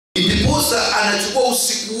ndiposa anachukua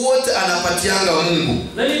usiku wote anapatianga Mungu.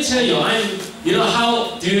 Let me tell you,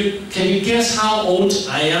 can you guess how old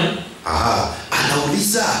I am?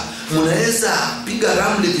 Anauliza, mnaweza piga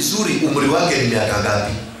ramli vizuri, umri wake ni miaka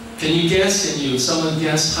ngapi? Can you guess? Someone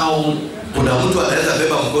guess how old? Kuna mtu anaweza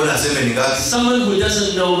beba mkono aseme ni ngapi? Someone who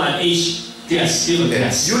doesn't know my age, guess, give a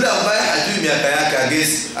guess. Yule ambaye hajui miaka yake guess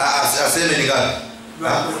aseme ni ngapi?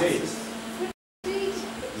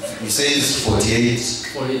 He says 48.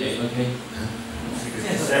 48, okay.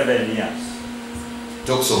 7 years.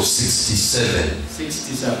 Talks of 67.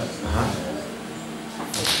 67.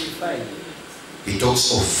 45. He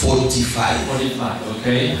talks of 45. 45,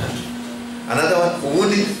 okay. Another one,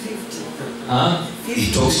 only.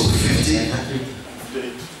 He talks of 50.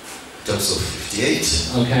 Talks of 58.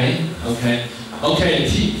 Okay.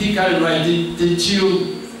 He got it right.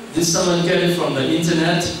 Did someone get it from the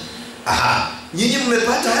internet? Nyinyi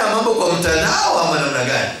mmepata haya mambo kwa mtandao ama namna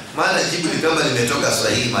gani? Maana jibu ni kama limetoka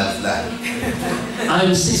Swahili mahali fulani.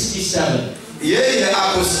 I'm 67. Yeye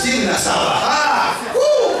ako 67.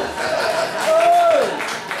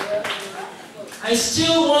 I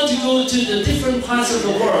still want to go to the different parts of the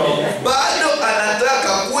world. Bado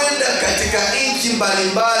anataka kwenda katika nchi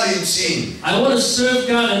mbalimbali nchini. I want to serve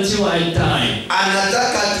God until I die.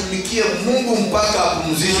 Anataka atumikie Mungu mpaka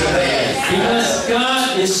apumzishwe na yeye. Because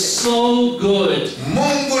God is so good.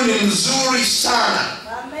 Mungu ni mzuri sana.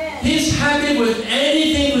 He's happy with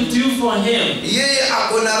anything we do for him. Yeye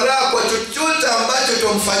ako na raha kwa chochote ambacho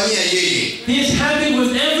tumfanyia yeye. He's happy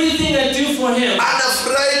with everything I do for him.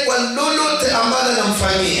 Anafurahi kwa lolote ambalo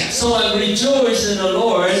namfanyia. So I rejoice in the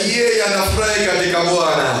Lord. Yeye anafurahi katika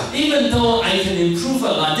Bwana. Even though I can improve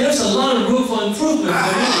a lot, there's a lot of room for improvement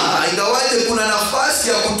for me. Ingawaje kuna nafasi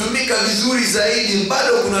ya kutumika vizuri zaidi,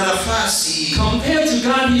 bado kuna nafasi. Compared to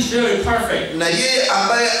God, he's very perfect. Na yeye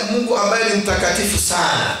Mungu ambaye ni mtakatifu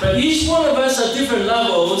sana. But each one of us at different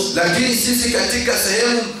levels. Lakini sisi katika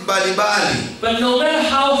sehemu mbalimbali. But no matter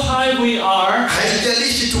how high we are,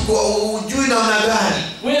 haijalishi tuko ujui namna gani,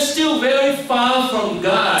 we're still very far from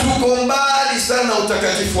God. Tuko mbali sana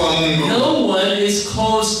utakatifu wa Mungu. No one is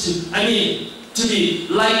close to be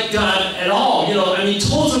like God at all.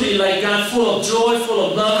 Totally like God, full of joy, full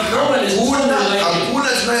of love. No one is totally like him. Hakuna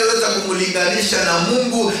tunayeweza kumlinganisha na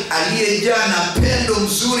Mungu aliyejaa na pendo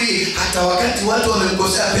mzuri, hata wakati watu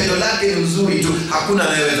wamemkosea pendo lake ni mzuri tu. Hakuna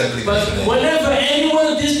anayeweza kulinganisha. But whenever any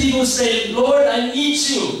one of these people say, Lord, I need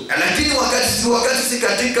you. Lakini wakati si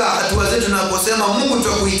katika hatua zetu tunaposema Mungu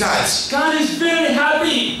tunakuhitaji, God is very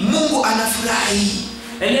happy. Mungu anafurahi.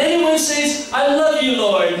 And anyone says, I love you,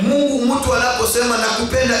 Lord. Mungu mtu anaposema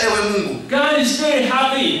nakupenda ewe Mungu, God is very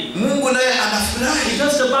happy. Mungu naye anafurahi.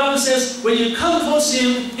 Because the Bible says when you come close to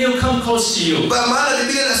him, he'll come close to you. Maana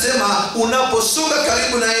Biblia inasema unaposonga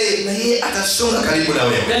karibu na yeye atasonga karibu na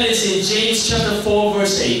wewe. That is in James chapter 4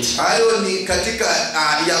 verse 8. Hayo ni katika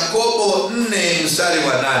Yakobo 4 mstari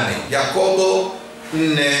wa 8. Yakobo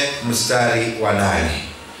 4 mstari wa 8.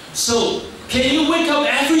 So, can you wake up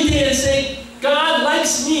every day and say, God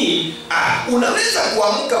likes me? Unaweza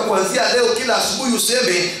kuamka kuanzia leo kila asubuhi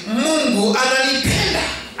useme Mungu ananipenda.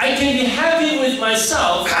 I can be happy with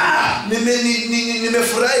myself.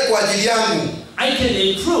 Nimefurahi kwa ajili yangu. I can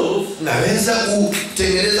improve. Naweza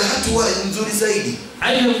kutengeneza hatua nzuri zaidi.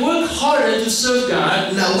 I can work harder to serve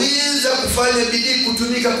God. Naweza kufanya bidii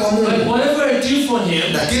kutumika kwa Mungu. But whatever I do for him,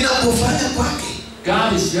 lakini napofanya kwake,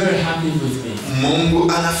 God is very happy with me.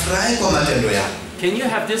 Mungu anafurahi kwa matendo yangu. Can you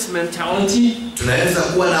have this mentality? Tunaweza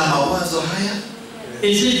kuwa na mawazo haya.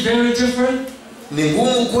 Is it very different? Ni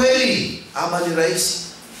ngumu kweli ama ni rahisi?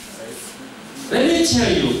 Let me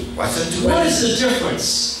tell you. What is the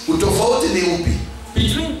difference? Utofauti ni upi?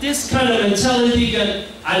 Between this kind of mentality that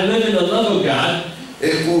I live in the love of God,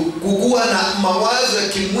 kukuwa na mawazo ya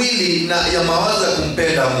kimwili na ya mawazo ya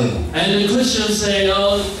kumpenda Mungu. And the Christians say,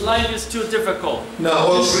 oh, life is too difficult.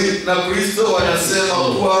 Na Kristo wanasema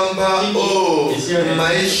kwamba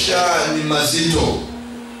maisha ni mazito.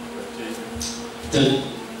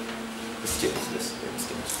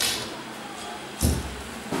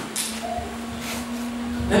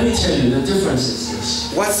 Let me tell you, the difference is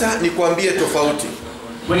this. Wacha nikwambie tofauti.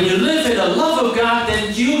 When you live in the love of God,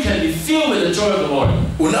 then you can be filled with the joy of the Lord.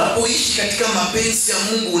 Unapoishi katika mapenzi ya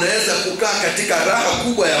Mungu, unaweza kukaa katika raha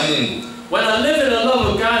kubwa ya Mungu. When I live in the love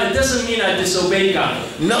of God, it doesn't mean I disobey God.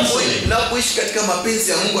 Napoishi katika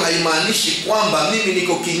mapenzi ya Mungu haimaanishi kwamba mimi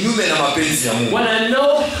niko kinyume na mapenzi ya Mungu. When I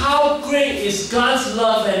know how great is God's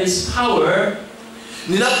love and his power,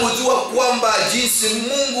 ninapojua kwamba jinsi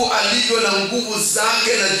Mungu alivyo na nguvu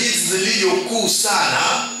zake na jinsi zilivyo kuu sana,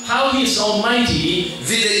 how he is almighty,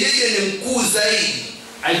 vile yeye ni mkuu zaidi,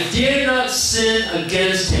 I dare not sin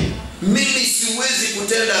against him. Mimi siwezi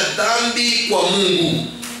kutenda dhambi kwa Mungu.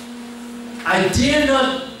 I dare not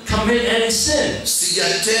commit any sin.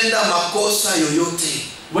 Sijatenda makosa yoyote.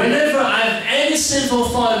 Whenever I have any sinful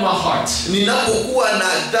thought in my heart, ninapokuwa na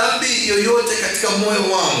dhambi yoyote katika moyo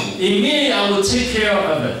wangu, immediately I will take care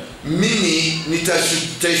of it. Mimi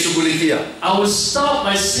nitaishughulikia. I will stop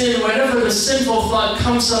my sin whenever the sinful thought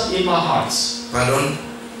comes up in my heart. Pardon?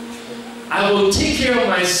 I will take care of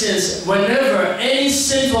my sins whenever any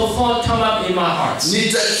sinful thought come up in my heart.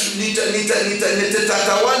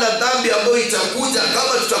 Nitatawala dhambi ambayo itakuja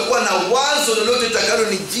kama tutakuwa na wazo lolote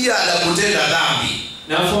litakalonijia la kutenda dhambi.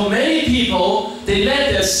 Now for many people, they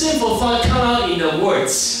let their sinful thought come out in the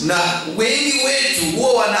words. Na wengi wetu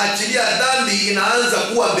huwa wanaachilia dhambi inaanza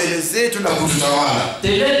kuwa mbele zetu na kututawala.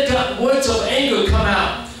 They let words of anger come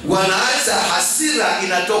out. Wanaacha hasira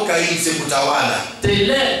inatoka nje kutawala. They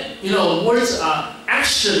let, words of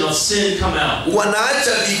action of sin come out.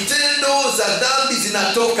 Wanaacha vitendo za dhambi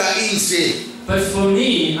zinatoka nje. But for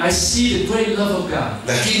me, I see the great love of God.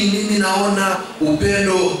 Lakini mimi naona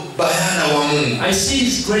upendo bayana wa Mungu. I see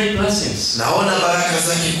His great blessings. Naona baraka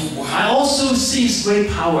zake kubwa. I also see His great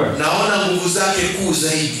power. Naona nguvu zake kuu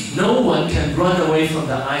zaidi. No one can run away from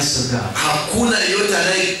the eyes of God. Hakuna yeyote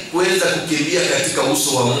anayeweza kukimbia katika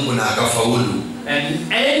uso wa Mungu na akafaulu.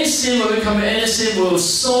 And any sin when we commit any sin will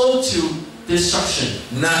sow to destruction.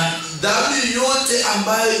 Na dhambi yote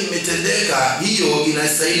ambayo imetendeka hiyo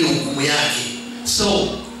inastahili hukumu yake. So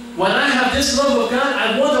when I have this love of God,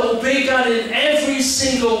 I want to obey God in every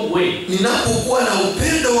single way. Ninapokuwa na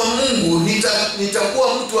upendo wa Mungu, nitakuwa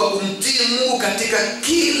mtu wa kumtii Mungu katika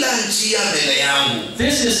kila njia mbele yangu.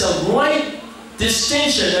 This is a right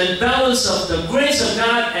distinction and balance of the grace of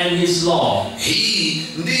God and His law. Hii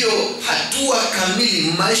ndiyo hatua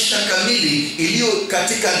kamili, maisha kamili iliyo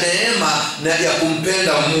katika neema na ya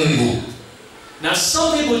kumpenda Mungu. Now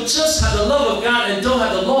some people just have the love of God and don't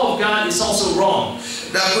have the law of God. It's also wrong.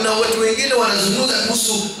 Na kuna watu wengine wanazungumza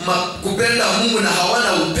kuhusu kupenda Mungu na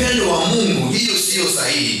hawana upendo wa Mungu. Hiyo sio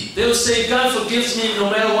sahihi. They will say God forgives me no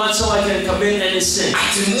matter what, so I can commit any sin.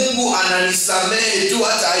 Ati Mungu ananisamehe tu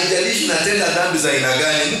hata haijalishi natenda dhambi za aina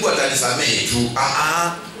gani. Mungu atanisamehe tu.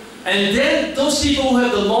 And then those people who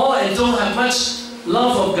have the law and don't have much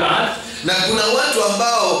love of God, na kuna watu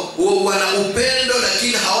ambao wana upendo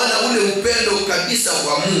lakini hawana ule upendo kabisa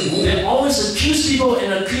kwa Mungu. They always accuse people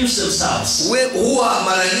and accuse themselves. Huwa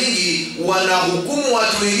mara nyingi wanahukumu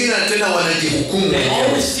watu wengine na tena wanajihukumu. They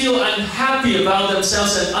always feel unhappy about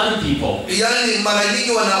themselves and other people. Yani mara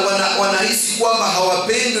nyingi wanahisi kwamba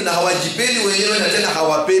hawapendwi na hawajipendi wenyewe na tena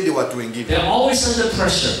hawapendi watu wengine. They're always under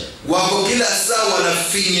pressure. Wako kila saa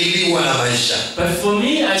wanafinyiliwa na maisha. But for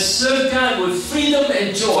me, I serve God with freedom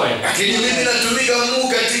and joy. Lakini mimi natumika Mungu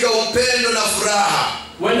katika upendo na furaha.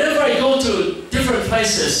 Whenever I go to different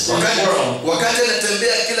places in the world, wakati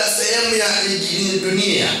natembea kila sehemu ya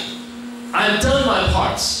dunia, I've done my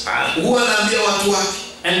parts. Huwa naambia watu wake.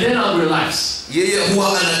 And then I'll relax. Yeye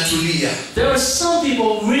huwa anatulia. There are some people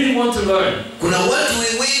who really want to learn. Kuna watu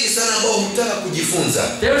wengi sana ambao hutaka kujifunza.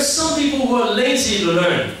 There are some people who are lazy to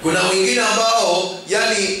learn. Kuna wengine ambao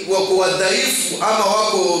wako wadhaifu ama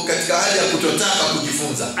wako katika hali ya kutotaka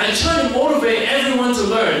kujifunza. I try to motivate everyone to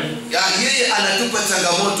learn. Yeye anatupa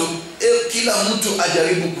changamoto kila mtu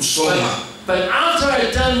ajaribu kusoma. But after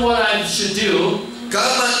I've done what I should do,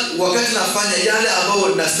 kama wakati nafanya yale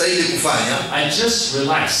ambayo nastahili kufanya, I just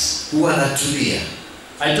relax. Huwa natulia.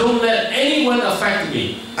 I don't let anyone affect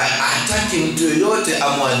me. Hataki mtu yoyote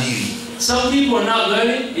amwadhiri. Some people are not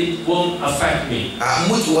learning, it won't affect me.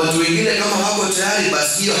 Watu wengine kama wako tayari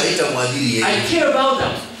basi hiyo haitamwadhiri yeye. I care about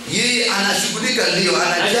them. Yeye anashughulika ndio,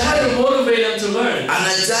 I try to motivate them to learn.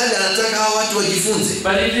 Anajali, anataka hao watu wajifunze.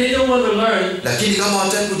 But if they don't want to learn, lakini kama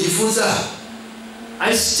hawataki kujifunza,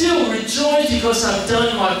 I still rejoice because I've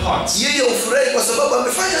done my part. Yeye ufurahi kwa sababu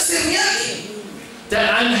amefanya sehemu yake.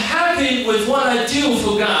 That I'm happy with what I do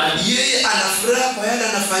for God. Yeye anafurahi kwa yale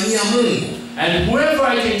anafanyia Mungu. And whoever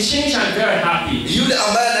I can change, I'm very happy. Yule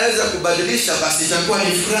ambaye anaweza kubadilisha basi itakuwa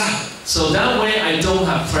ni furaha. So that way I don't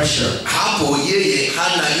have pressure. Hapo yeye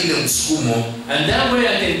hana ile msukumo. And that way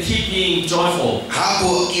I can keep being joyful.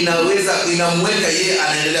 Hapo inamweka yeye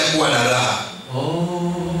anaendelea kuwa na raha.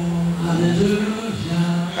 Oh, hallelujah.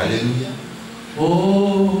 Hallelujah.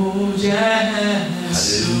 Oh, yes.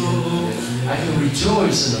 Hallelujah. I can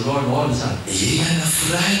rejoice in the Lord all the time. Yeye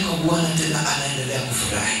anafurahi kwa Bwana tena anaendelea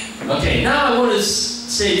kufurahi. Okay, now I want to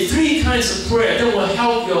say 3 kinds of prayer that will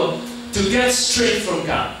help you to get straight from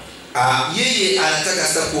God. Yeye anataka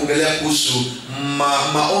sasa kuongelea kuhusu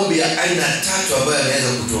maombi ya aina tatu ambayo yanaweza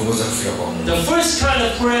kutuongoza kufika kwa Mungu. The first kind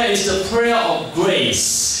of prayer is the prayer of grace.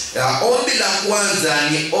 Ombi la kwanza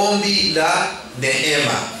ni ombi la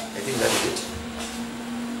neema. I think that's it.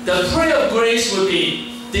 The prayer of grace would be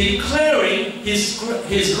declaring his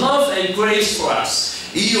love and grace for us.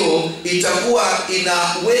 Hiyo itakuwa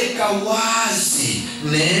inaweka wazi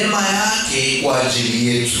neema yake kwa ajili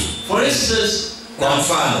yetu. For instance, kwa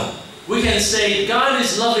mfano, we can say God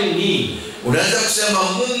is loving me. Unaweza kusema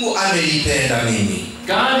Mungu amenipenda mimi.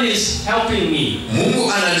 God is helping me.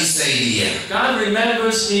 Mungu ananisaidia. God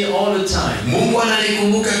remembers me all the time. Mungu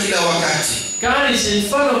ananikumbuka kila wakati. God is in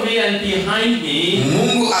front of me and behind me.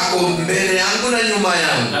 Mungu ako mbele yangu na nyuma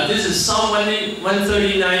yangu. Now this is Psalm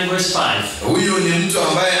 139 verse 5. Huyu ni mtu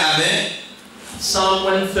ambaye Psalm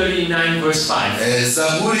 139 verse 5.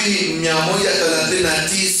 Zaburi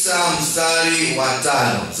 139 mstari wa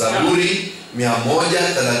 5. Zaburi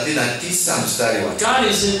 139 mstari wa 5.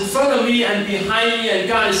 God is in front of me and behind me, and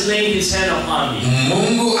God is laying his hand upon me.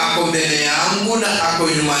 Mungu ako mbele yangu na ako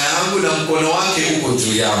nyuma yangu na mkono wake uko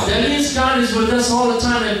juu yangu. That means God is with us all the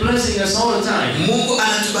time and blessing us all the time. Mungu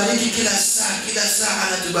anatubariki kila saa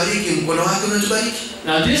anatubariki, mkono wake unatubariki.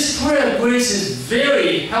 Now this prayer of grace is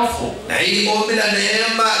very helpful. Na hii ombi la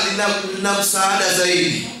neema lina msaada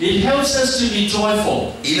zaidi. It helps us to be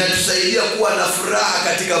joyful. Inatusaidia kuwa na furaha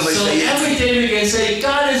katika maisha yetu. So every day we can say,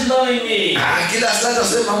 God is loving me. Kila saa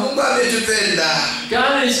tunasema Mungu ametupenda.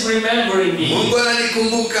 God is remembering me. Mungu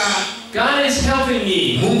ananikumbuka. God is helping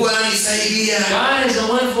me. Mungu ananisaidia. God has a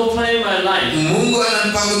wonderful plan in my life. Mungu ana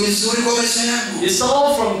mpango mzuri kwa maisha yangu. It's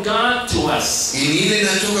all from God to us. Ile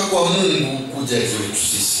inatoka kwa Mungu kuja kwetu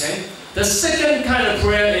sisi. Okay? The second kind of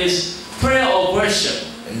prayer is prayer of worship.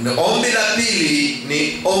 Ombi la pili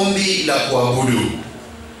ni ombi la kuabudu.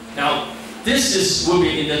 Now, this will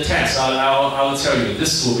be in the test. I will tell you.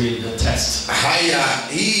 This will be in the test.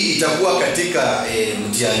 Hii itakuwa katika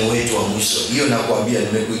mtihani wetu wa mwisho. Hiyo nakwambia,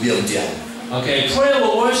 nimekuibia mtihani. Okay, prayer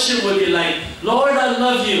of worship will be like, Lord, I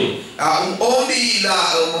love you.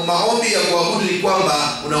 Maombi ya kuabudu ni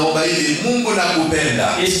kwamba unaomba hivi, Mungu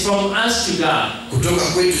nakupenda. It's from us to God. Kutoka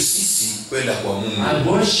kwetu sisi kwenda kwa Mungu. I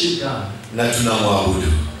worship God. Na tunamwabudu.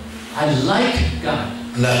 I like God.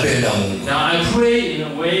 Napenda Mungu. Now I pray in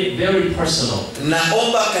a way very personal.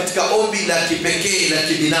 Naomba katika ombi la kipekee la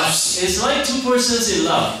kibinafsi. It's like two persons in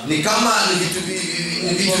love. Ni kama ni vitu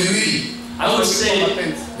viwili. I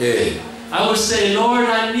would say, Lord,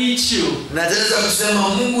 I need you. Naweza kusema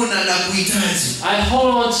Mungu nakuhitaji. I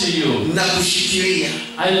hold on to you. Nakushikilia.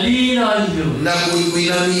 I lean on you.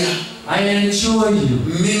 Nakuinamia. I enjoy you.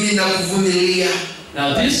 Mimi nakuvumilia.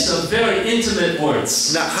 Now these are very intimate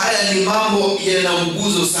words. Na haya ni mambo yana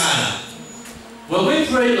nguzo sana. When we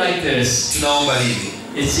pray like this, tunaomba hivi,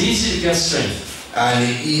 it's easy to get strength.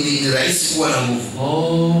 Ni rahisi kuwa na nguvu.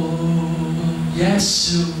 Oh,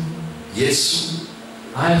 Yesu,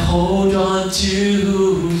 I hold on to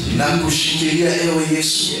you. Nakushikilia ewe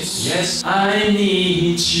Yesu. Yes, I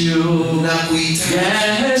need you.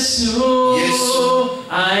 Nakuhitaji. Yesu,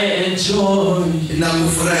 I enjoy you.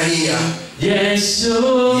 Nakufurahia. Yesu,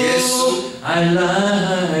 I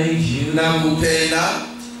like you. Nakupenda.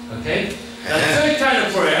 Okay? The third kind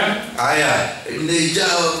of prayer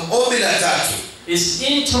ombi la tatu is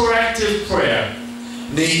interactive prayer.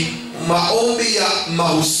 Ni maombi ya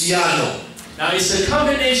mahusiano. Now it's a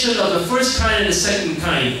combination of the first kind and the second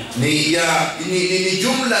kind. Ni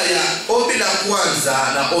jumla ya ombi la kwanza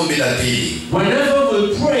na ombi la pili. Whenever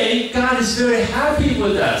we pray, God is very happy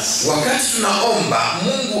with us. Wakati tunaomba,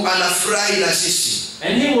 Mungu anafurahi na sisi.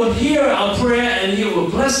 And he will hear our prayer and he will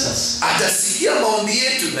bless us. Atasikia maombi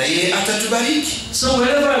yetu na yeye atatubariki. So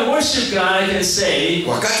whenever I worship God, I can say,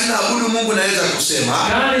 wakati naabudu Mungu naweza kusema,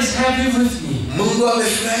 God is happy with me. Mungu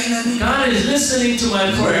amefurahi na mimi. God is listening to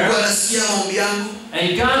my prayer. Mungu anasikia maombi yangu.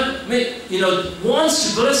 And God, wants to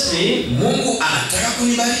bless me. Mungu anataka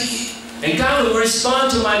kunibariki. And God will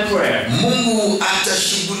respond to my prayer. Mungu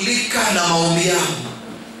atashughulika na maombi yangu.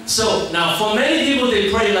 So now, for many people, they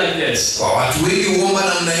pray like this. Kwa watu wengi huomba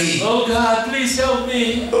namna hii. Oh God, please help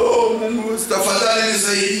me. Oh Mungu, tafadhali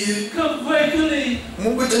nisaidie. Come quickly.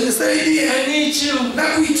 Mungu tanisaidie. I need you.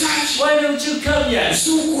 Nakuhitaji. Why don't you come yet?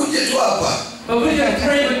 Usikuje tu hapa. But we can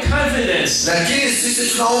pray with confidence. Lakini sisi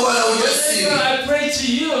tunaomba na ujasiri. Whenever I pray to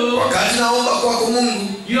you, wakati naomba kwako Mungu,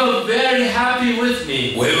 you are very happy with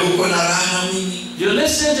me. Wewe uko na raha na mimi. You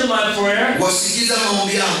listen to my prayer. Wasikiza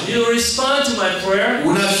maombi yangu. You respond to my prayer.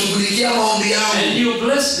 Unashughulikia maombi yangu. And you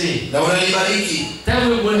bless me. Na unanibariki. Then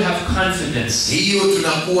we will have confidence. Hiyo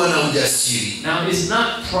tunakuwa na ujasiri. Now it's not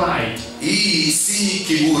pride. Hii si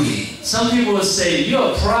kiburi. Some people will say,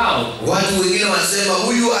 you're proud. Watu wengine wanasema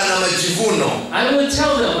huyu ana majivuno. I will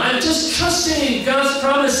tell them, I'm just trusting in God's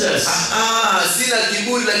promises. Sina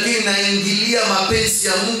kiburi lakini naingilia mapenzi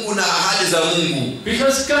ya Mungu na ahadi za Mungu.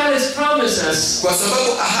 Because God has promised us. Kwa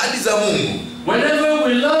sababu ahadi za Mungu. Whenever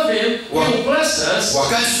we love Him, He will bless us.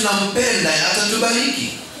 Wakati tunampenda atatubariki.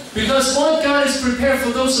 Because what God has prepared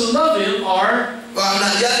for those who love Him are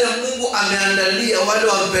yale Mungu ameandalia wale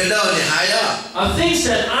wampendao ni haya. Things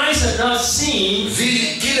that eyes have not seen,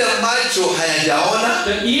 kile macho hayajaona,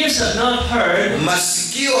 the ears have not heard,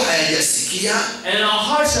 masikio hayajasikia, and our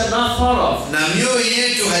hearts have not thought of. Na mioyo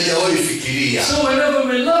yetu haijawahi fikiria. So whenever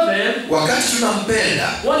we love Him, wakati tunampenda,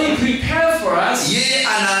 what He prepared for us, yeye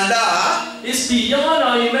anaandaa is beyond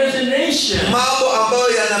our imagination. Mambo ambayo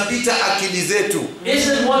yanapita akili zetu.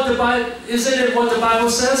 Isn't it what the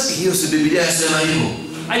Bible says? Hiyo si Biblia inasema hivyo.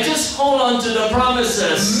 I just hold on to the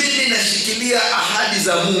promises. Mimi nashikilia ahadi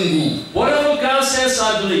za Mungu. Whatever God says,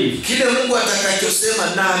 I believe. Kile Mungu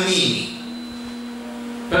atakachosema naamini.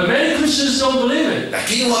 But many Christians don't believe it.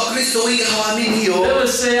 Lakini Wakristo wengi hawaamini hiyo. They will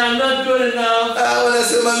say, I'm not good enough.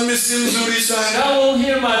 Wanasema mimi si mzuri sana. God won't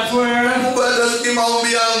hear my prayer. Mungu hatasikia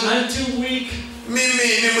maombi yangu. I'm too weak. Mimi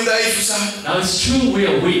ni mdhaifu sana. Now it's true we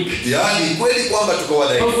are weak. Yaani kweli kwamba tuko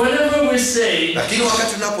wadhaifu. But whenever we say, lakini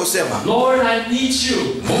wakati tunaposema, Lord, I need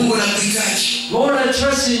you. Mungu nakuhitaji. Lord, I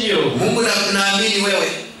trust in you. Mungu naamini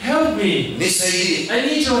wewe. Help me. Nisaidie. I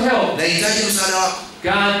need your help. Nahitaji msaada wako.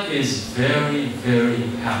 God is very, very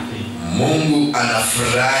happy. Mungu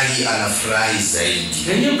anafurahi zaidi.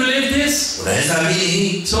 Can you believe this? Unaweza amini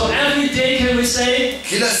hii? So every day can we say,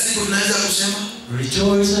 kila siku tunaweza kusema,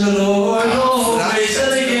 rejoice in the Lord, always,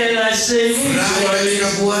 and again I say, rejoice.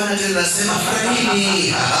 Bwana tena nasema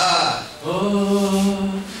furahini.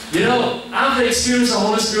 You know, I've experienced the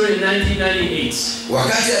Holy Spirit in 1998.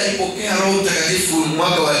 Wakati alipokea Roho Mtakatifu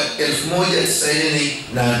mwaka wa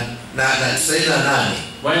 1998.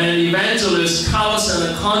 When an evangelist, Carlos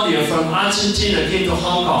Anacondia from Argentina, came to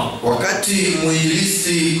Hong Kong. Wakati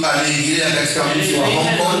mwinjilisti aliingia katika mji wa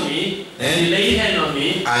Hong Kong, he laid hand on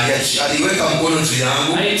me. Aliweka mkono juu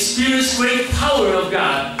yangu. I experienced great power of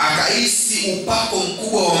God. Akahisi upako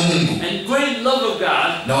mkubwa wa Mungu. And great love of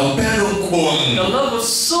God. Na upendo mkubwa wa Mungu. The love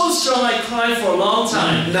was so strong I cried for a long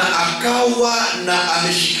time. Na akawa na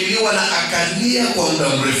ameshikiliwa na akalia kwa muda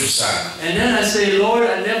mrefu sana. And then I say, Lord,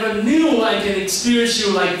 I never knew I can experience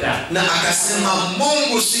you like that. Na akasema,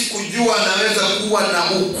 Mungu sikujua naweza kuwa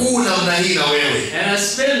na ukuu namna hii na wewe. And I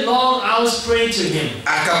spent long hours praying to Him.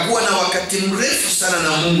 Akakuwa na wakati mrefu sana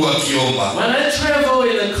na Mungu akiomba. When I travel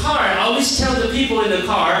in the car, I always tell the people in the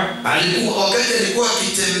car. Wakati alikuwa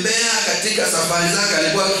akitembea katika safari zake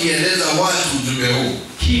alikuwa akieleza watu ujumbe huu.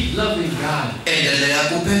 Keep loving God. Endelea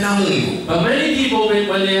kupenda Mungu. But many people,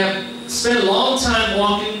 when they have spent a long time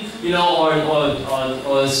walking, you know,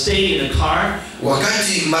 or staying in a car.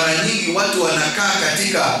 Wakati mara nyingi watu wanakaa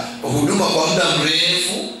katika huduma kwa muda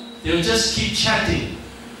mrefu, they'll just keep chatting.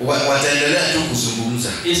 Wataendelea tu kuzungumza.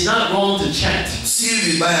 It's not wrong to chat. Si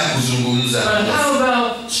vibaya kuzungumza. But how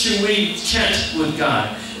about should we chat with God?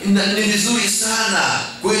 Ni vizuri sana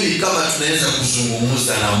kweli kama tunaweza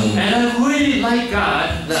kuzungumza na Mungu. And I really like God.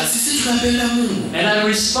 Na sisi tunapenda Mungu. And I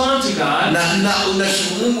respond to God. Na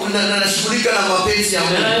unashughulika na mapenzi ya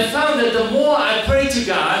Mungu. And I found that the more I pray to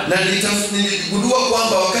God, na niligundua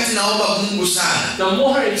kwamba wakati naomba Mungu sana, the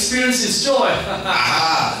more I experience His joy.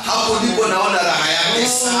 Hapo ndipo naona raha yake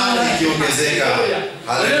sana ikiongezeka.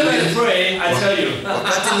 Whenever I pray, I tell you.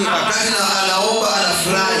 Wakati anaomba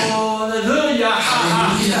anafurahi.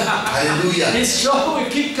 Hallelujah. His joy will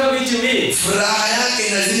keep coming to me. Furaha yake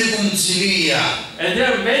inazidi kumjilia. And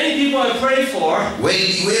there are many people I pray for.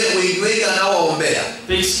 Wengi anaoombea.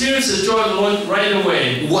 They experience the joy of the Lord right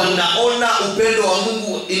away. Wanaona upendo wa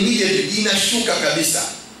Mungu immediately inashuka kabisa.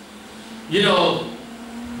 You know,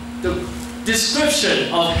 the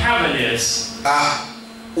description of heaven is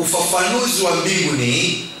ufafanuzi wa mbingu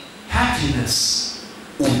ni happiness.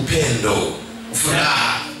 Upendo.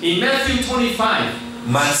 Furaha. In Matthew 25,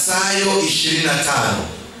 Mathayo 25.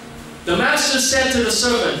 the master said to the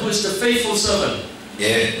servant, who is the faithful servant,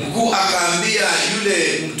 mkuu akaambia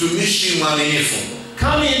yule mtumishi mwaminifu,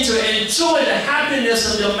 come in to enjoy the happiness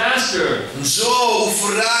of your master. Njoo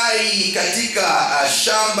ufurahi katika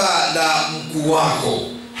shamba la mkuu wako.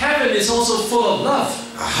 Heaven is also full of love.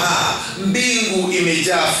 Mbingu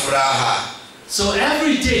imejaa furaha. So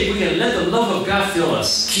every day we can let the love of God fill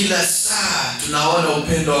us. Kila saa tunaona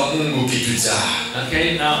upendo wa Mungu kitujaa.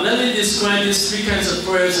 Okay, now let me describe these three kinds of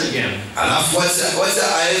prayers again. Alafu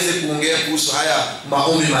wacha aweze kuongea kuhusu haya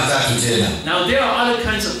maombi matatu tena. Now there are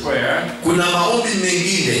other kinds of prayer. Kuna maombi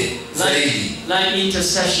mengine zaidi. Like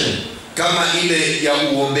intercession. Kama ile ya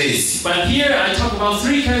uombezi. But here I talk about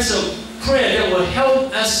three kinds of prayer that will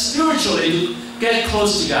help us spiritually to get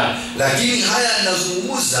close to God. Lakini haya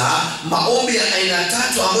ninazungumza maombi ya aina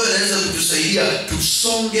tatu ambayo yanaweza kutusaidia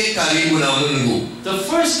tusonge karibu na Mungu. The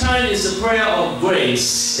first kind is the prayer of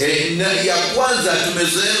grace. Ya kwanza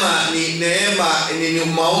tumesema ni neema,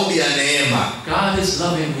 ni maombi ya neema. God is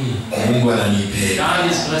loving me. Mungu ananipenda.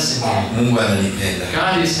 God is blessing me. Mungu ananipenda.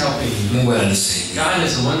 God is helping me. Mungu ananisaidia. God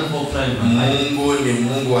is a wonderful plan in my life. Mungu ni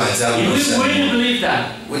Mungu wa ajabu. You really believe that?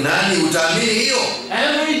 Nani utaamini hiyo?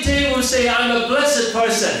 Every day we say I'm a blessed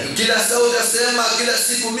person. Kila saa utasema kila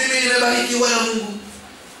siku mimi nimebarikiwa na Mungu.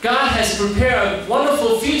 God has prepared a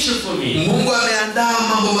wonderful future for me. Mungu ameandaa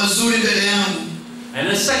mambo mazuri mbele yangu. And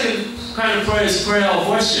the second kind of prayer is prayer of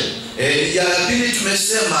worship. Ya pili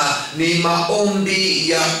tumesema ni maombi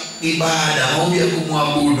ya ibada, maombi ya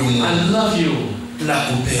kumwabudu Mungu. I love you.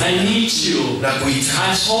 Nakupenda. I need you.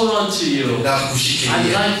 Nakuhitaji. I hold on to you.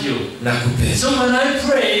 Nakushikilia. I like you. Nakupenda. So when I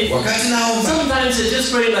pray, wakati naomba, sometimes I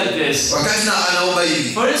just pray like this. Wakati anaomba hivi.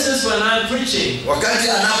 For instance, when I'm preaching, wakati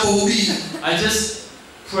anapohubiri, I just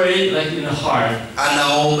pray like in the heart.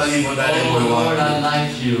 Anaomba hivyo ndani ya moyo Oh Lord, wake. I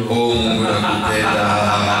like you. Oh Mungu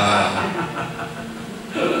nakupenda.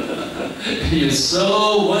 You're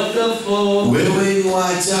so wonderful. Wewe ni wa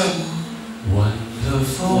ajabu.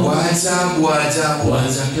 Wonderful. Wa ajabu, wa ajabu, wa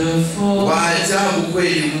ajabu. Wonderful. Wa ajabu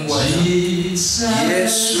kweli Mungu wa ajabu. Jesus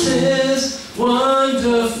Yesu. is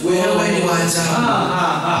wonderful. Wewe ni wa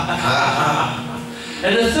ajabu.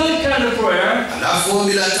 And the third kind of prayer, Alafu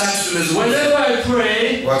ombi la tatu tumezungumza. whenever I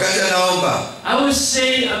pray, Wakati anaomba, I will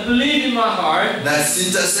say, I believe in my heart, na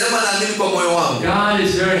sitasema naamini kwa moyo wangu. God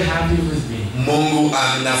is very happy with me. Mungu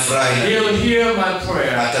anafurahi. He'll hear my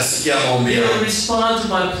prayer. Atasikia maombi He'll yangu. respond to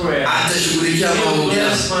my prayer. Atashughulikia He'll maombi yangu.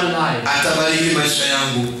 bless my life. Atabariki maisha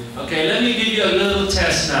yangu. Okay, let me give you a little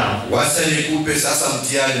test now. Wacha nikupe sasa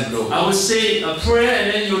mtihani mdogo. I will say a prayer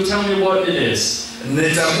and then you'll tell me what it is.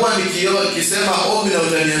 Nitakuwa nikisema ombi na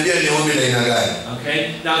utaniambia ni ombi la aina gani. Okay?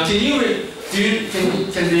 Now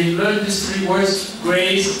can they learn these three words?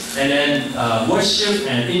 Grace and then worship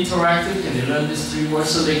and interactive. Can they learn these three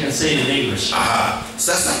words so they can say it in English? Aha.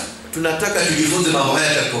 Sasa tunataka tujifunze mambo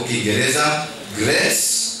haya kwa Kiingereza.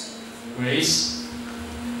 Grace,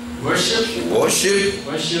 worship,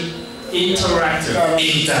 interactive.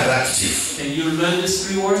 interactive. Can you learn these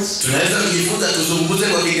three words? Tunaweza kujifunza tuzungumze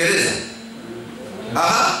kwa Kiingereza.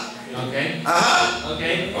 Aha. Okay. Aha.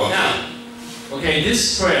 Okay. Now, okay,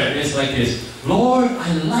 this prayer is like this. Lord,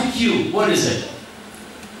 I like you. What is it?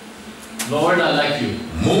 Lord, I like you.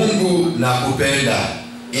 Mungu nakupenda.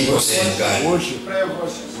 Iko sehemu gani? Worship.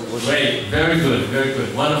 Great. Very good. Very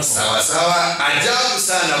good. Wonderful. Sawa sawa. Ajabu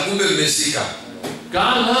sana, kumbe mmeshika.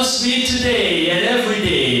 God loves me today and every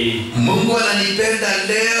day. Mungu ananipenda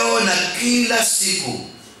leo na kila siku.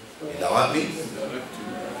 Ila wapi?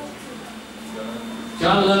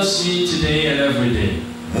 God loves me today and every day.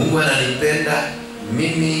 Mungu ananipenda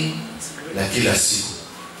mimi na kila siku.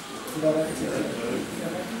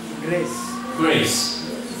 Grace.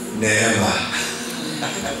 Neema.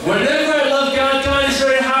 Whenever I love God, God is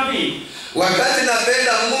very happy. Wakati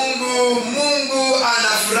napenda Mungu, Mungu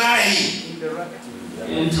anafurahi.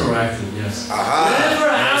 Interactive, yes. Aha.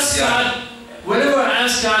 Whenever I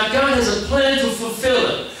ask God, God has a plan to fulfill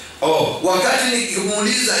it. Oh, wakati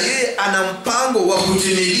nikimuuliza yeye ana mpango wa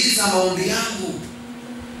kutimiliza maombi yangu.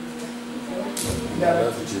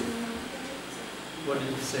 What did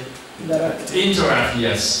you say? Interact,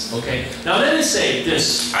 yes. Okay. Now let me say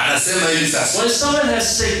this. Anasema hivi sasa. When someone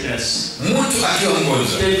has sickness, Mtu akiwa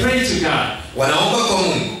mgonjwa, they pray to God. wanaomba kwa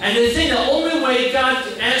Mungu. And they think the only way God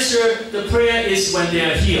can answer the prayer is when they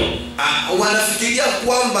are healed. Wanafikiria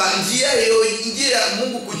kwamba njia ya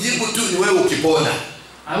Mungu kujibu tu ni wewe ukipona.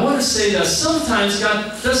 I want to say that sometimes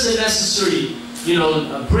God doesn't necessarily,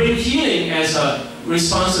 bring healing as a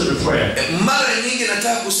response to the prayer. Mara nyingi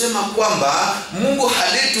nataka kusema kwamba Mungu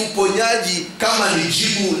haleti uponyaji kama ni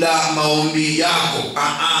jibu la maombi yako.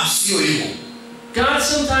 Sio hivyo. God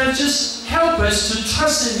sometimes just help us to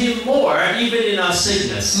trust in Him more even in our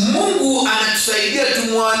sickness. Mungu anatusaidia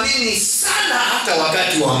tumwamini sana hata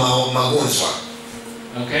wakati wa magonjwa.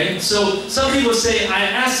 Okay? So some people say I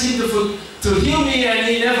asked Him to heal me and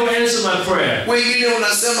He never answered my prayer. Wengine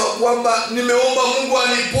unasema kwamba nimeomba Mungu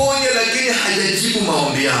aniponye lakini hajajibu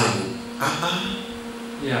maombi yangu.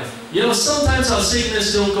 Yeah. You know, sometimes our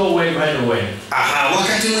sickness don't go away right away.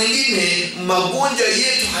 Wakati mwingine magonjwa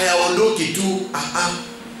yetu hayaondoki tu.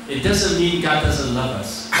 It doesn't mean God doesn't love us.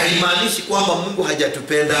 Haimaanishi kwamba Mungu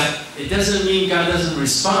hajatupenda. It doesn't mean God doesn't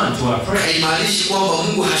respond to our prayers. Haimaanishi kwamba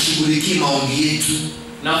Mungu hashughulikii maombi yetu.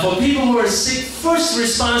 Now for people who are sick, first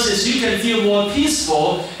response is you can feel more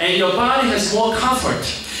peaceful and your body has more comfort.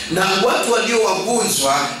 Na watu walio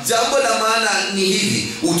wagonjwa, jambo la maana ni hivi,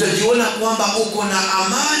 utajiona kwamba uko na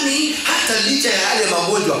amani hata licha ya yale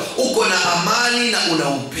magonjwa, uko na amani na una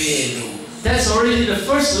upendo. That's already the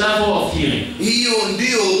first level of healing. Hiyo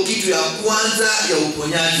ndio kitu ya kwanza ya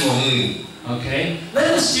uponyaji wa Mungu. Okay?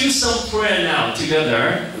 Let us do some prayer now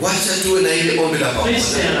together. Wacha tuwe na ile ombi la pamoja. Please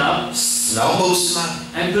stand up. Naomba usimame.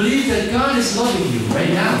 And believe that God is loving you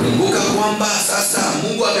right now. Kumbuka kwamba sasa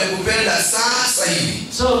Mungu amekupenda sasa hivi.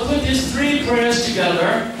 So put these 3 prayers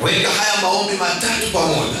together. Weka haya maombi matatu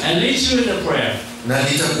pamoja. And lead you in the prayer. Na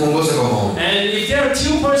nitakuongoza kwa maombi. And if there are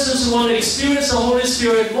 2 persons who want to experience the Holy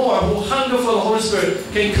Spirit more, who hunger for the Holy Spirit,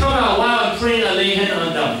 can come out while I'm praying and lay hand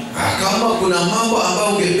on them. Kama kuna mambo ambayo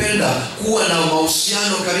ungependa kuwa na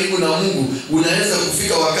mahusiano karibu na Mungu, unaweza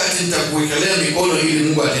kufika wakati nitakuwekelea mikono ili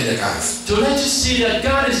Mungu atende kazi. To let you see that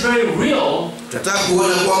God is very real. Nataka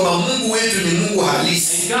kuona kwamba Mungu wetu ni Mungu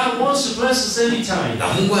halisi. And God wants to bless us anytime. Na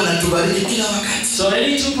Mungu anatubariki kila wakati. So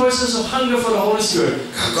any 2 persons who hunger for the Holy Spirit.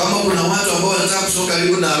 Kama kuna watu ambao wanataka kusonga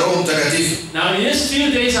karibu na Roho Mtakatifu. Now in these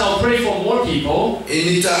few days I'll pray for more people.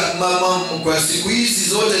 Kwa siku hizi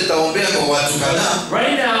zote nitaombea kwa watu kadhaa.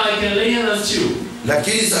 Right now I can lay hand on 2.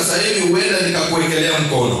 Lakini sasa hivi huenda nikakuwekelea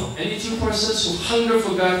mkono. Any 2 persons who hunger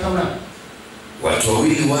for God, come out. Watu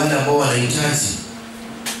wawili wale ambao wanahitaji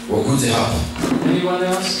wakuje hapa. Anyone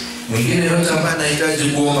else? Mwingine yote ambaye anahitaji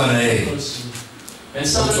kuomba na yeye. And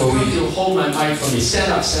someone come to hold my mic for me.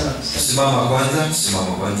 Stand up, stand up. Simama kwanza,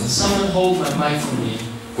 simama kwanza. Someone hold my mic for me.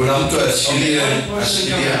 Kuna mtu ashikilie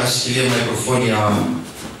microphone ya.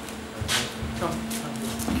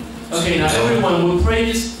 Okay, now everyone will pray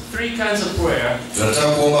these 3 kinds of prayer. Tunataka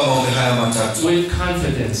kuomba maombi haya matatu. With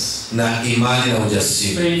confidence. Na imani na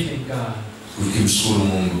ujasiri. Faith in God. Ukimshukuru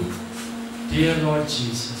Mungu. Dear Lord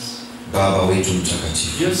Jesus. Baba wetu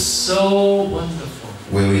mtakatifu. You're so wonderful.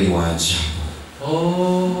 Wewe ni wa ajabu.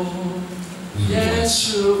 Oh,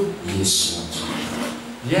 Yesu. Yesu.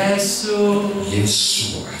 Yesu. Yesu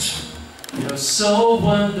wa ajabu. You're so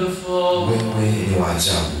wonderful. Wewe ni wa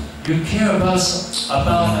ajabu. You care about us all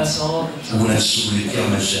the time. Unashughulikia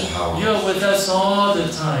maisha hawa. You're with us all the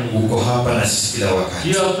time. Uko hapa na sisi kila wakati.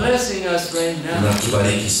 You're blessing us right now.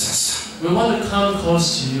 Unatubariki sasa. We want to come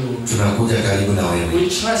close to you. Tunakuja karibu na wewe. We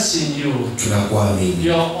trust in you. Tunakuamini.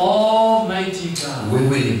 You're almighty God.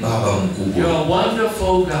 Wewe ni Baba mkubwa. You're a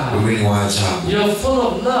wonderful God. Wewe ni wa ajabu. You're full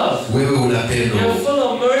of love. Wewe una pendo. You're full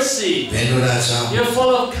of mercy. Pendo la ajabu. You're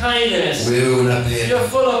full of kindness. Wewe una pendo. You're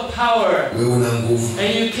full of power. Wewe una nguvu.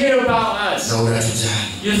 And you care about us. Na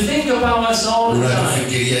unatujali. You think about us all the time.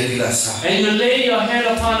 Unatufikiria kila saa. And you lay your hand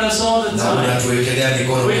upon us all the Na time. unatuwekelea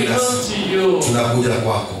mikono We kila come saa. to you. Tunakuja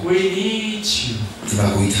kwako. We need you.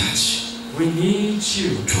 Tunakuhitaji. We need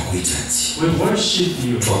you. Tunakuhitaji. We worship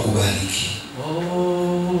you. Tunakubariki.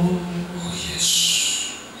 Oh, Yesu.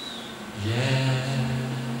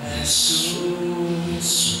 Yesu.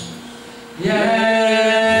 Yesu.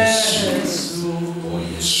 Yesu. Oh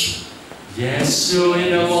Yesu. Yesu in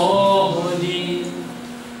the morning.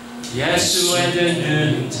 Yesu at the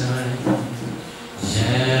noontime.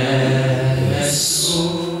 Yesu.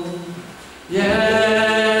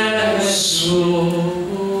 Yesu.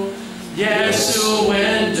 Yesu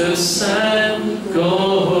when the sun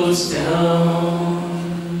goes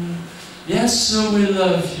down. Yesu, we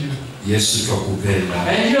love you. Yesu twakupenda.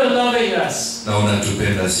 And you're loving us. Na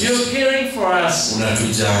unatupenda sisi. You're caring for us.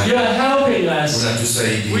 Unatujali. You're helping us.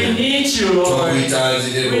 Unatusaidia. We need you, Lord.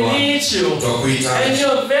 Twakuhitaji We leo. need you. Twakuhitaji. And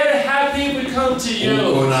you're very happy we come to you.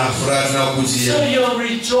 Uko na furaha tunakujia. So you're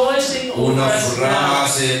rejoicing over Una us furaha now.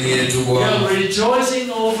 sehemu yetu Bwana. You're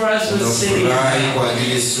rejoicing over us with singing. Unafurahi kwa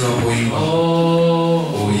ajili sisi tunapoimba.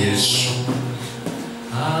 Oh Yesu.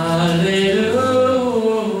 Hallelujah.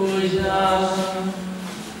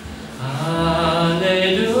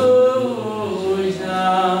 Hallelujah.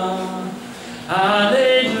 Hallelujah.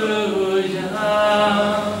 Hallelujah.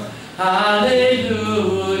 Hallelujah.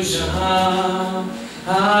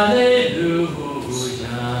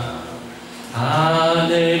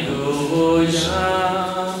 Hallelujah.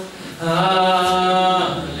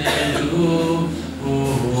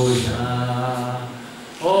 Hallelujah.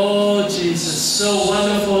 Oh Jesus, so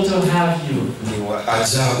wonderful to have you. Ni wa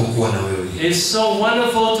ajabu kuwa na wewe. It's so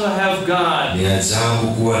wonderful to have God. Ni ajabu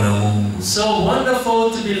kuwa na Mungu. So wonderful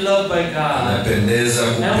to be loved by God. Inapendeza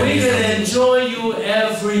kupendeza. And we can enjoy you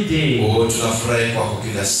every day. Oh, tunafurahi kwako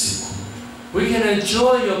kila siku. We can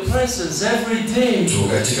enjoy your presence every day.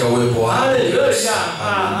 Katika uwepo wako. Hallelujah.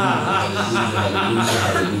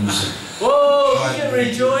 Oh, we can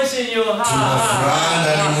rejoice in your heart.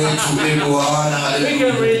 We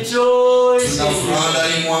can rejoice in you.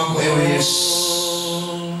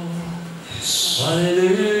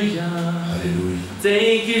 Hallelujah. Hallelujah.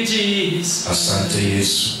 Thank you, Jesus. Asante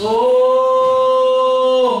Yesu.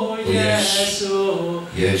 Oh, yes.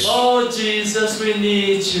 Yes. Oh, Jesus, we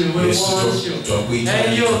need you. We want you.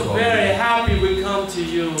 And you're very happy we come to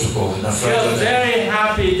you. You're very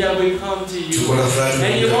happy that we come to you.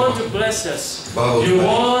 And you want to bless us. You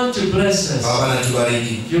want to bless us.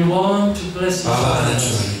 You want to bless us.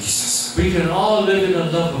 We can all live in the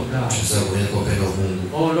love of God.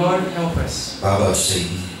 Oh Lord, help us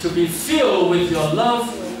to be filled with your love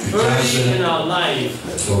early in our life,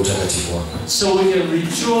 so we can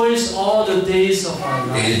rejoice all the days of our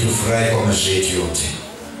life.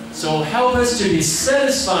 So help us to be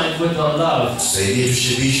satisfied with your love,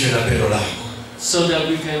 so that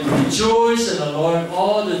we can rejoice in the Lord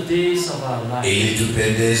all the days of our life.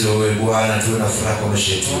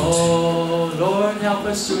 Oh Lord, help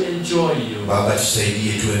us to enjoy you,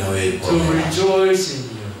 to rejoice in you,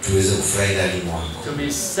 to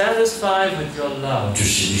be satisfied with your love.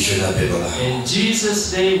 In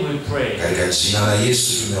Jesus' name we pray.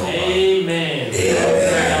 Amen.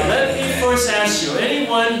 Now let me first ask you,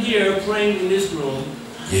 anyone here praying in this room,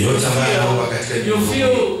 you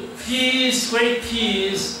feel peace, great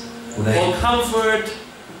peace, or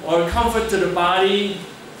comfort to the body,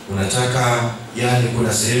 unataka yani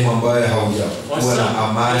kuna sehemu ambayo haujakuwa na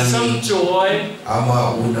amani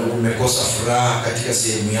ama umekosa furaha katika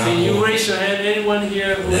sehemu yako. Can you raise your hand? Anyone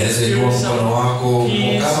here who experiences some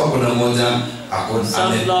peace, kama kuna mmoja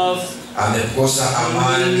amekosa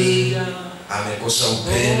amani, amekosa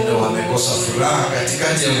upendo, amekosa furaha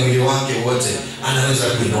katikati ya mwili wake wote, anaweza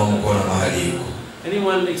kuinua mkono mahali huko.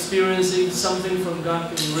 Anyone experiencing something from God?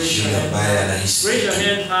 Can you raise your hand? Raise your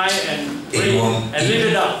hand high and lift it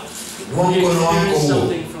up. You experience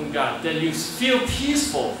something from God, then you feel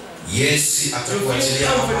peaceful. Yes, you feel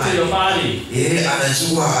comfort to your body.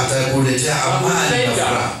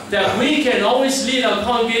 That we can always lead our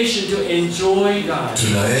congregation to enjoy God. The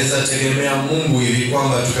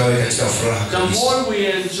more we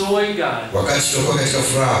enjoy God,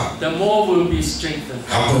 the more we'll be strengthened.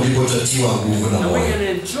 And we can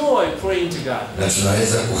enjoy praying to God. Now,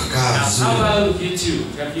 how about you two?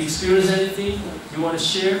 Have you experienced anything you want to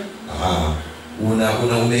share?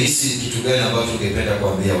 Unahisi kitu gani ambacho ungependa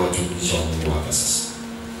kuambia watu kisha Mungu hapa sasa?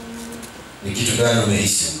 Ni kitu gani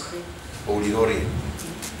unahisi? Ulihori.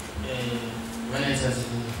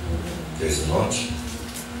 Praise the Lord.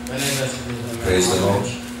 Praise the Lord.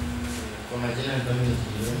 Kwa majina ni Dominic.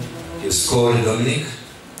 It's called Dominic.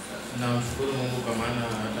 Namshukuru Mungu kwa maana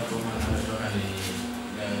hata kama anatoka ni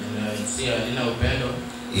halina upendo.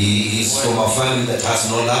 He is from a family that has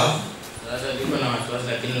no love.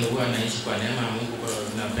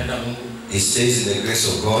 He stays in the grace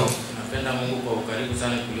of God.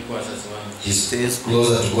 He stays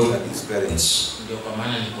closer to God than his parents.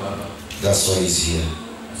 That's why he's here.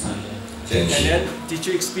 Thank you. And then, did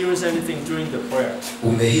you experience anything during the prayer?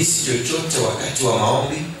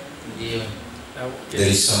 There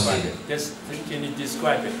is something. Can you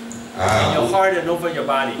describe it? In your heart and over your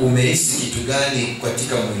body.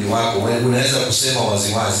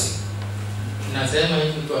 Nasema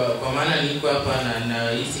hivi kwa maana niko hapa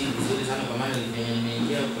na hisi vizuri sana kwa maana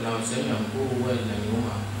nimeingia kuna sehemu ya mguu huwa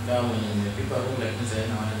inaniuma kama mwenye nimepipa roho lakini sasa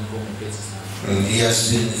naona niko mpesi sana. He has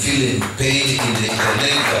been feeling pain in the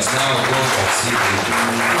leg, but now God has healed him.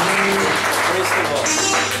 Praise the Lord.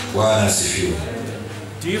 Bwana asifiwe.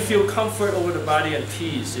 Do you feel comfort over the body and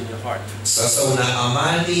peace in your heart? Sasa una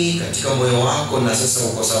amani katika moyo wako na sasa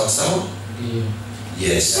uko sawa sawa? Ndio.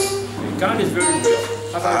 Yes. God is very good.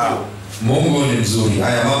 How about you? Mungu ni mzuri.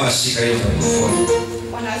 Haya mama, shika hiyo microphone.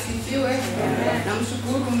 Bwana asifiwe.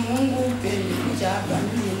 Namshukuru Mungu kuja hapa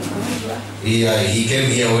mimi mgonjwa. He came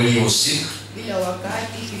here when he was sick. Bila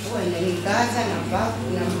wakati kifua inanikaza na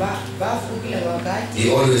bafu bila wakati. He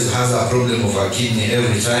always has a problem of a kidney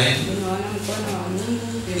every time. Unaona mkono wa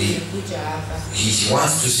Mungu kuja hapa. He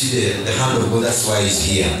wants to see the hand of God, that's why he's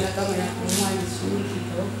here. Kama napumua vizuri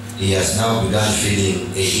kidogo. He has now begun feeling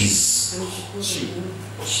ease. She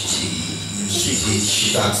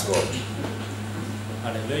thanks God.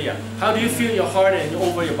 Hallelujah. How do you feel your heart and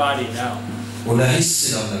over your body now?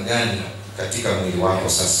 Unahisi namna gani katika mwili wako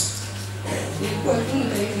sasa? Nilikuwa tu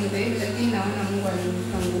mdhaifu lakini naona Mungu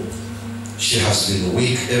alinipa nguvu. She has been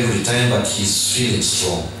weak every time, but he's feeling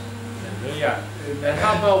strong. Yeah. And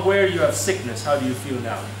how about where you have sickness? How do you feel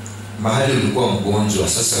now? Mahali ulikuwa mgonjwa,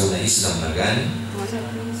 sasa unahisi namna gani?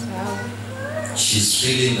 She's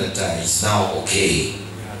feeling that it's now okay.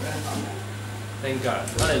 Thank God.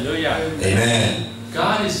 Hallelujah. Amen.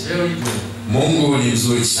 God is very good. Mungu ni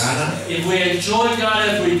mzuri sana. If we enjoy God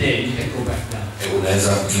every day, you can go back down.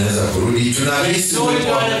 Tunaweza kurudi. Tunahisi enjoy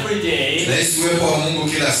God every day. Tunahisi uwepo wa Mungu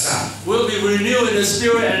kila saa. We'll be renewed in the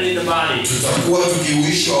spirit and in the body. Tutakuwa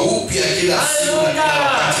tukiuishwa upya kila siku na kila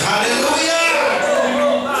wakati. Hallelujah.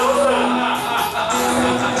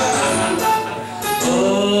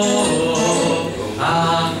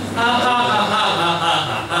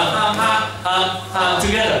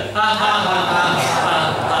 Together.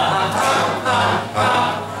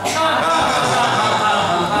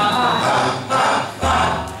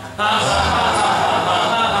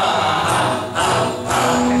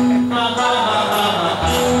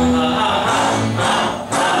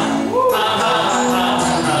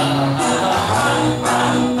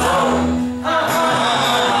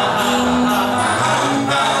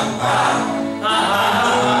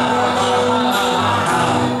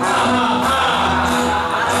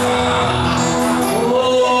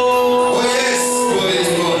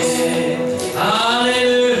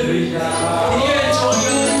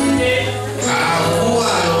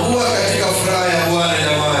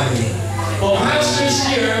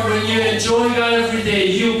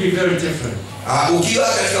 Ukiwa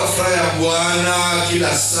katika furaha ya Bwana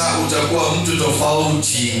kila saa utakuwa mtu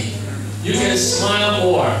tofauti. You can smile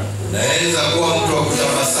more. Unaweza kuwa mtu wa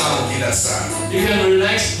kutabasamu kila saa. You can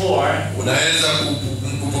relax more. Unaweza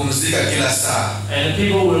kupumzika kila saa. And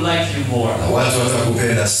people will like you more. Na watu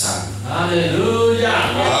watakupenda sana. Hallelujah.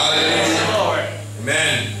 Hallelujah. Lord.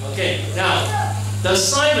 Amen. Okay, now the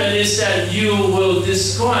assignment is that you will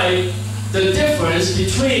describe the difference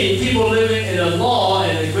between people living in the law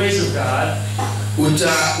and the grace of God.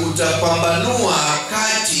 Utapambanua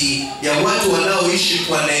kati ya watu wanaoishi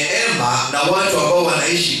kwa neema na watu ambao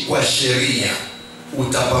wanaishi kwa sheria.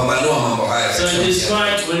 Utapambanua mambo haya. So it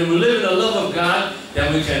describes when we live in the love of God,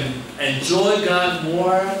 then we can enjoy God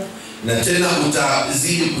more. Na tena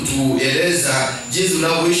utazidi kutueleza jinsi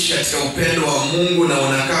unavyoishi katika upendo wa Mungu na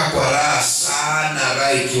unakaa kwa raha sana,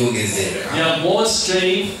 raha ikiongezeka. You have more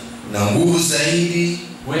strength. Na nguvu zaidi.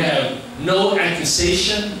 We have no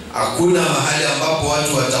accusation. Hakuna mahali ambapo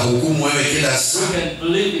watu watahukumu wewe kila saa. We can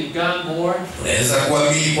believe in God more. Unaweza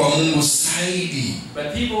kuamini kwa Mungu zaidi. But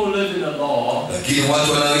people who live in the law, lakini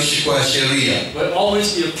watu wanaoishi kwa sheria, will always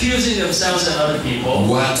be accusing themselves and other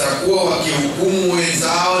people. Watakuwa wakihukumu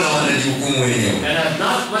wenzao na wanajihukumu wenyewe. And have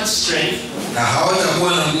not much strength. Na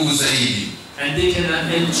hawatakuwa na nguvu zaidi. And they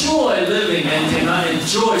cannot enjoy living and cannot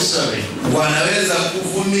enjoy serving. Wanaweza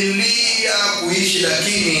kuvumilia kuishi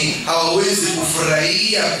lakini hawawezi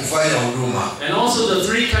kufurahia kufanya huduma. And also the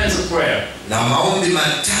three kinds of prayer. Na maombi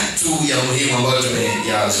matatu ya muhimu ambayo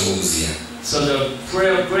tumeyazungumzia. So the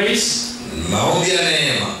prayer of grace, maombi ya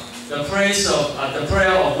neema, the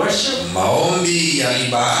prayer of worship, maombi ya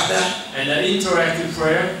ibada, and the interactive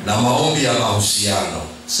prayer, na maombi ya mahusiano.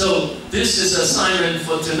 So this is assignment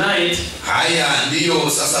for tonight. Haya ndio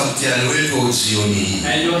sasa mtihani wetu wa jioni hii.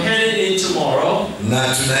 And you're headed in tomorrow.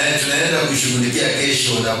 Na tunaenda kushughulikia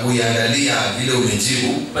kesho na kuiangalia vile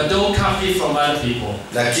umejibu. But don't copy from other people.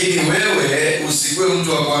 Lakini wewe usiwe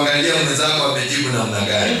mtu wa kuangalia mwenzako amejibu namna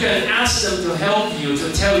gani. You can ask them to help you,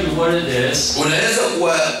 to tell you what it is. Unaweza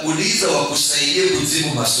kuuliza wakusaidie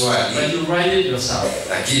kujibu maswali. But you write it yourself.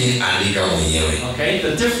 Lakini andika mwenyewe. Okay?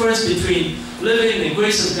 The difference between living in the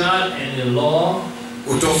grace of God and the law.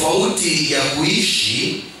 Utofauti ya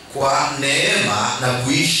kuishi kwa neema na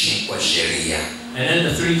kuishi kwa sheria. And then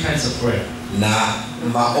the three kinds of prayer. Na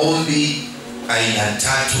maombi aina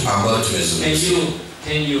tatu ambayo tumezungumzia.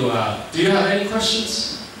 Do you have any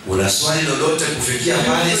questions? Una swali lolote kufikia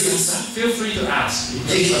pale sasa? Feel free to ask.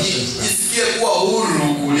 Jisikie kuwa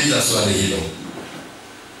huru kuuliza swali hilo.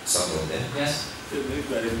 Yes.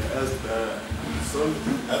 Some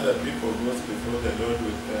other people go before the Lord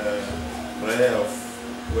with prayer of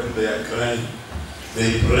when they are crying.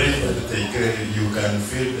 They pray and they cry. You can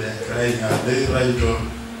feel they are crying. Are they right or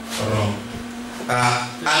wrong?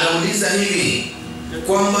 Anauliza hivi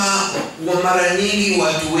kwamba mara nyingi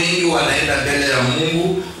watu wengi wanaenda mbele ya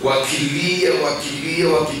Mungu wakilia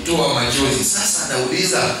wakitoa machozi. Sasa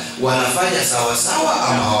anauliza wanafanya sawa sawa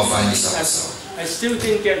ama hawafanyi sawa sawa? I still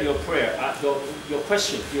didn't get your prayer, your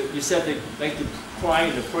question. You said they like to cry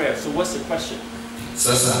in the prayer. So what's the question?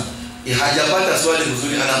 Sasa hajapata swali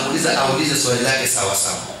mzuri, aulize swali lake sawa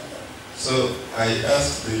sawa. So I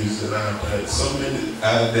asked this that so many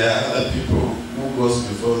there are other people who goes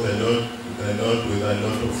before the Lord with a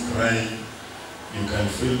lot of crying. You can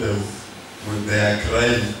feel them with their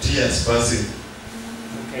crying, tears passing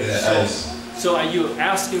their eyes. So are you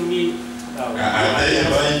asking me? Are they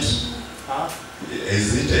right? Huh?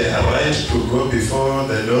 Is it a right to go before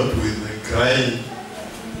the Lord with the crying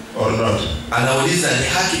or not? Anauliza ni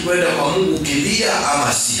haki kwenda kwa Mungu ukilia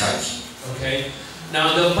ama si haki. Okay.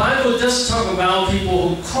 Now the Bible does talk about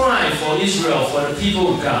people who cry for Israel, for the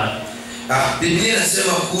people of God. Biblia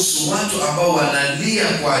inasema kuhusu watu ambao wanalia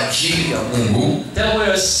kwa ajili ya Mungu. That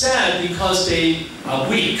were sad because they are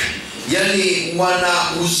weak. Yani wana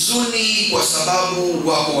huzuni kwa sababu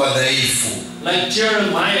wako wadhaifu. Like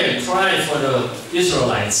Jeremiah cried for the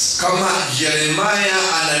Israelites. Kama Jeremiah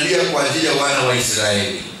analia kwa ajili ya wana wa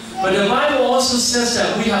Israeli. But the Bible also says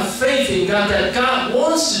that we have faith in God, that God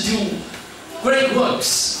wants to do great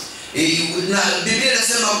works. Na Biblia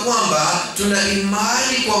inasema kwamba tuna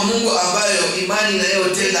imani kwa Mungu ambayo imani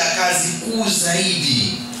inayotenda kazi kuu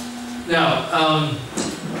zaidi. Now,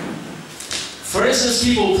 for instance,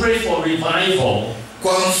 people pray for revival.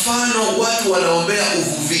 Kwa mfano watu wanaombea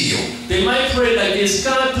uvuvio. They might pray like this: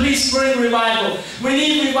 God, please bring revival. We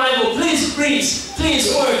need revival. Please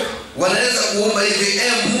work. Wanaweza kuomba hivi,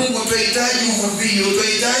 Mungu tunahitaji uvuvio,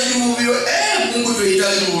 Mungu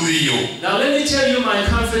tunahitaji uvuvio. Now let me tell you my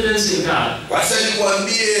confidence in God. Wacha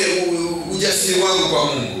nikwambie ujasiri wangu kwa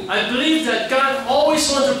Mungu. I believe that God always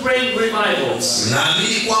wants to bring revivals.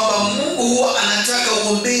 Naamini kwamba Mungu huwa anataka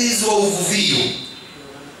uombezi wa uvuvio.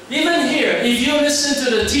 Even here, if you listen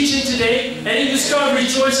to the teaching today and if you start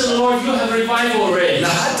rejoicing in the Lord, you have revival already. Na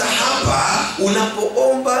hata hapa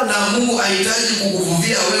unapoomba na Mungu ahitaji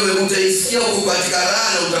kukuvuvia wewe, utaisikia uko katika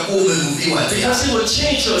raha na utakuwa umevuviwa tena. Because it will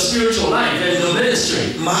change your spiritual life and your ministry.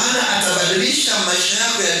 Maana atabadilisha maisha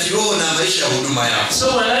yako ya kiroho na maisha ya huduma yako. So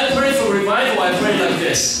when I pray for revival, I pray like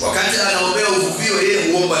this. Wakati anaombea uvuvio,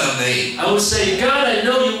 yeye huomba namna hii. I will say, God, I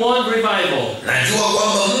know you want revival. Najua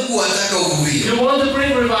kwamba Mungu anataka uvuvio. You want to bring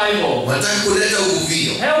revival. Wanataka kuleta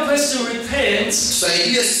uvuvio. Help us to repent.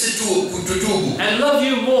 Tusaidie sisi kutubu. And love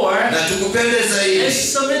you more. Na tukupende zaidi. And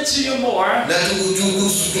submit to you more. Na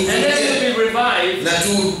tukutukuke. And then we'll be revived. Na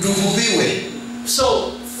tuvuviwe.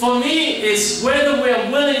 So for me, it's whether we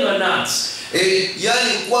are willing or not.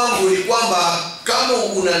 Yani kwangu ni kwamba kama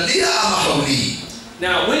unalia ama haulii.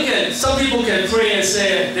 Now some people can pray and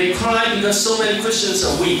say they cry because so many Christians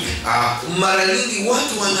are weak. Mara nyingi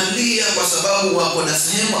watu wanalia kwa sababu wako na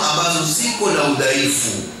sehemu ambazo ziko na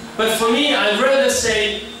udhaifu. But for me, I'd rather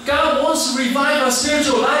say God wants to revive our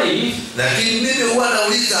spiritual life. Lakini mimi huwa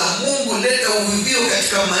nauliza, Mungu leta uvuvio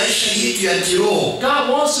katika maisha yetu ya kiroho. God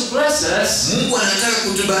wants to bless us. Mungu anataka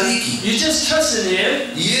kutubariki. You just trust in Him.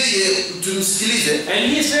 Yeye tumsikilize.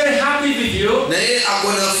 And He's very happy with you. Na yeye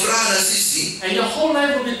ako na furaha na sisi. And your whole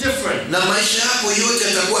life will be different. Na maisha yako yote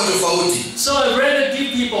yatakuwa tofauti. So I'd rather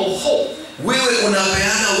give people hope. Wewe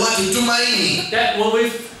unapeana watu tumaini. That when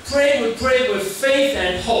we pray with faith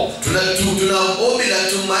and hope. Tunaomba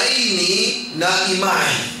na tumaini na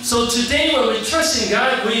imani. So today when we trust in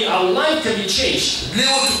God, our life can be changed. Leo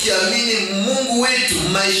tukiamini Mungu wetu,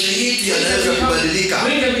 maisha yetu yanaweza kubadilika.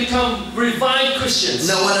 We can become revived Christians.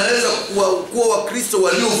 Na wanaweza kuwa Wakristo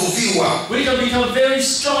waliovuviwa. We can become very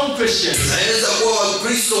strong Christians. Tunaweza kuwa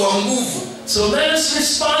Wakristo wa nguvu. So let us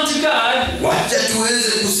respond to God. Wacha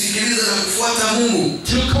tuweze kusikiliza na kufuata Mungu.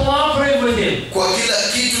 To cooperate with Him. Kwa kila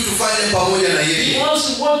kitu tufanye pamoja na yeye. He wants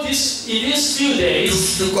to work in these few days.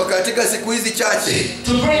 Tuko katika siku hizi chache.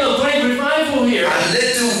 To bring a great revival here.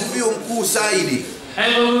 Alete uvuvio mkuu zaidi.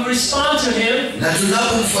 And when we respond to Him, na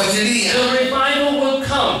tunapomfuatilia, the revival will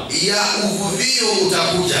come. Ya uvuvio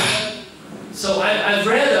utakuja. So I'd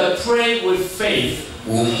rather pray with faith.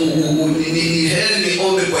 Ni heri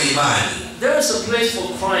niombe kwa imani. There is a place for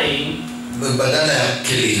crying. Badala ya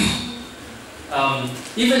kilio.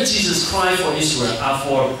 Even Jesus cried for Israel,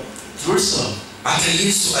 for Jerusalem. Hata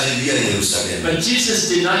Yesu alilia Yerusalemu. But Jesus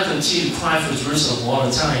did not continue to cry for Jerusalem all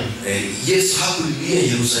the time. Yesu hakulilia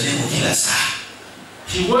Yerusalemu kila saa.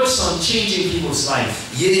 He works on changing people's life.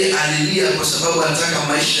 Yeye alilia kwa sababu anataka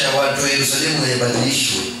maisha ya watu wa Yerusalemu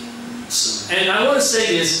yabadilishwe. And I want to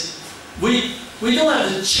say this, we don't have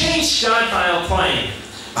to change God by our crying.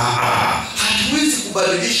 Hatuwezi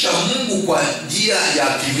kubadilisha Mungu kwa njia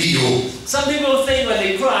ya kilio. Some people think when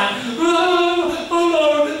they cry, oh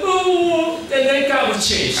Lord, oh, and then God will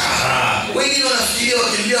change. Wengine wanafikiria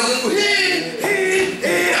wakilia Mungu,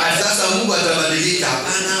 sasa Mungu atabadilika.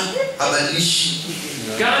 Hapana, habadilishi.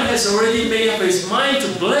 God has already made up his mind to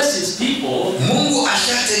bless his people. Mungu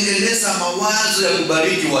ashatengeneza mawazo ya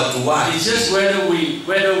kubariki watu wake. It's just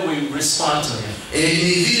whether we respond to him.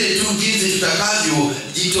 Ni vile tu jinsi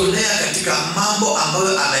tutakavyojitolea katika mambo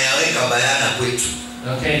ambayo anayaweka bayana kwetu.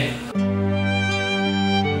 Okay.